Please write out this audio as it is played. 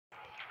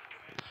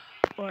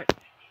Or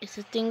is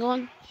the thing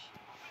on?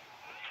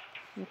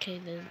 Okay,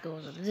 let's go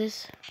to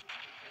this.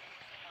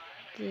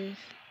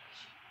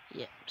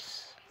 Yep.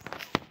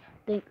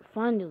 Think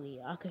finally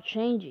I could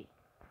change it.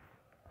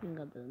 I think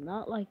I did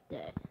not like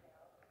that.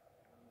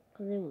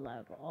 Cause it was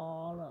like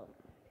all up.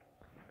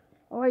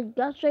 Alright,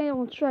 got straight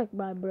on track,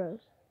 my bros.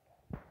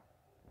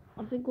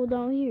 I'm gonna go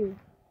down here.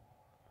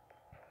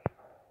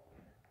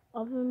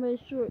 I'm gonna make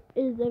sure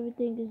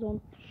everything is on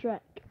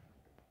track.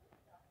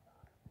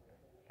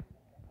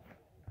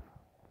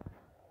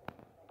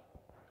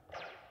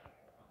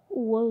 Ooh,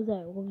 what was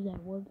that?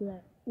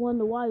 One of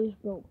the wires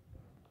broke.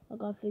 I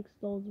gotta fix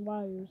those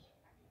wires.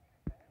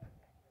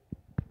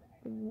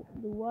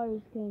 The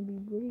wires can't be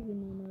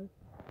breathing on us.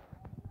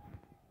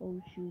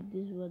 Oh shoot,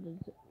 this is where the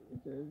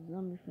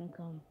zombie can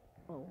come.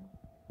 Oh.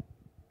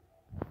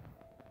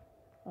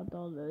 I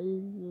thought this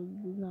was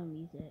the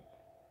zombies at.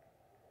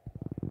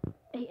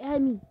 Hey,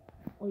 add me!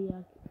 Oh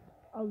yeah,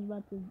 I was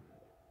about to.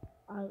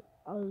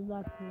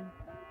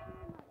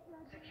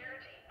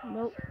 Security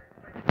Nope.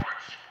 officer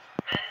reports.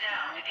 Men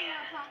down in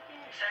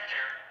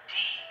Sector D.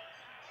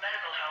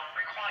 Medical help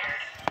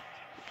required.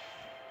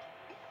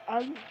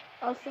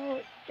 I saw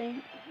it and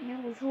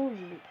it was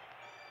holding it.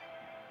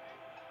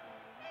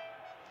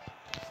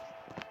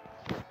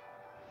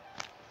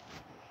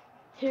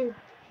 Here.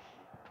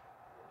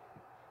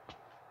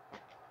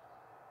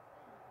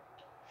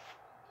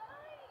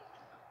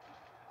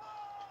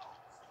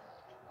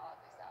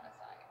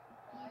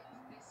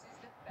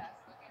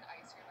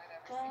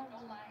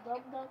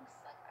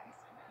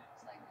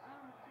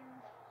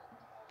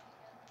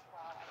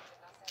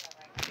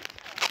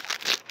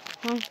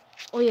 Huh?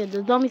 Oh yeah,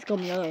 the zombies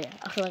coming. Oh yeah,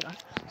 I feel like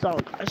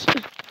sorry guys.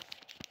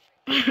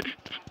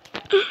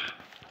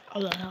 Oh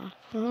yeah,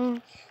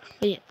 oh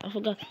yeah, I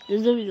forgot. The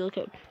zombies are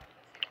okay.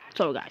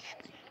 Sorry guys.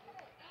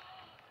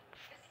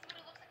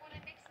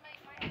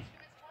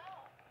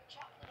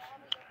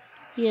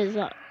 Yes,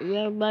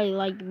 everybody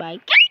like the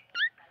bike.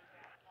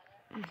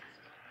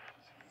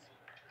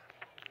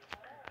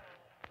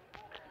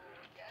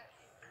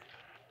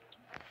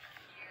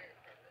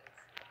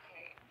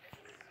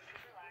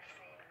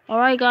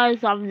 Alright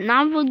guys, I'm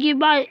not gonna get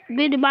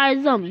bitten by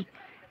a zombie.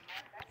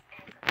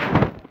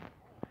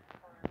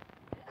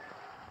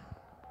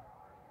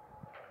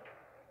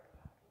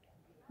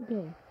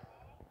 Okay.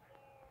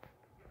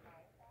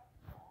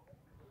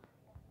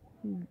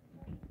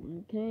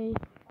 Okay.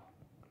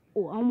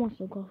 Oh, I want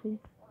some coffee.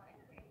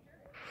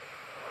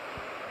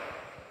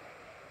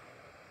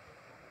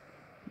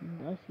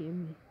 That scared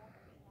me.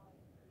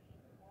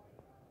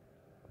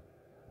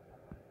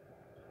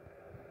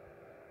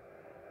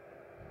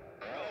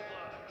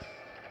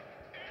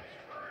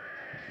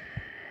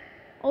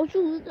 Oh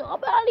shoot, I'm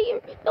out of here.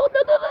 No.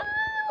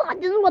 I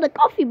just want a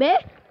coffee, man.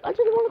 I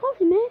just want a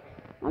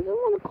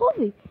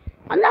coffee.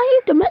 I'm not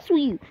here to mess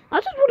with you.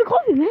 I just want a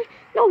coffee, man.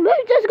 No, man,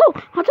 just go.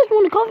 I just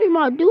want a coffee,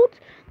 my dudes.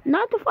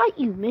 Not to fight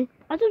you, man.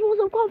 I just want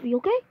some coffee,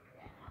 okay?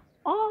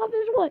 All I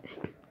just want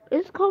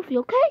is coffee,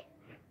 okay?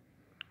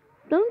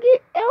 Don't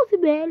get Elsie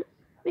bad,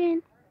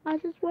 man. I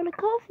just want a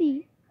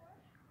coffee.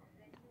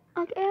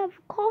 I can have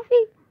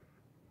coffee.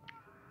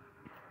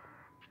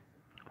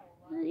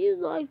 You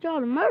like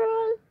trying to murder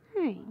us?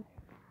 Hey.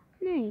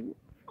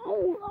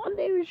 Oh, I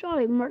never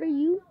try to murder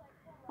you.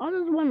 I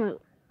just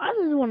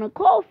want a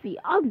coffee.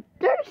 I'm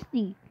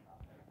thirsty.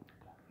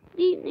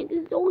 These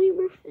niggas don't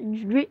even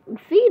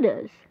feed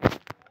us.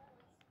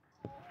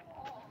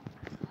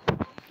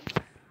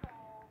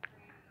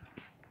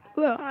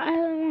 Bro, I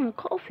want a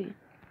coffee.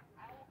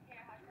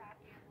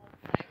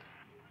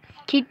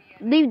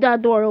 Leave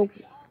that door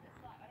open.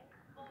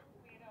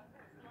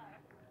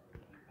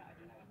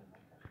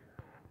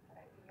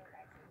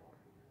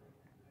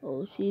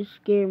 Oh, she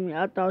scared me.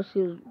 I thought she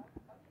was.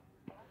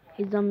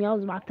 Hey, zombie, I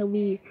was about to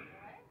be.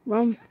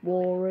 Run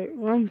for it.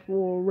 Run.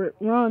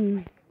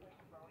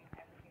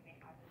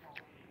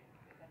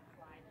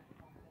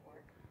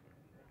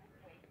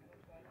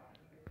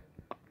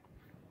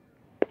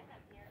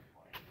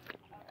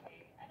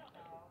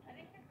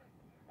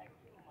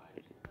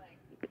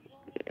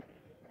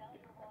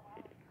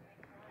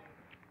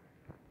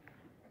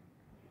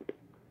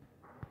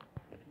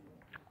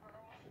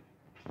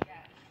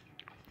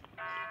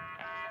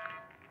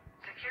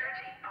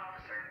 Security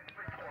officer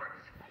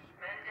reports.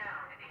 Men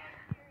down in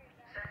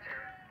Sector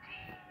D.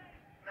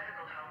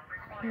 Medical help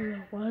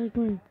required. Why is it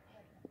green?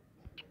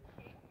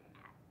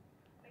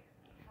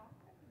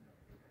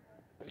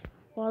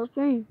 Why is it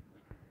green?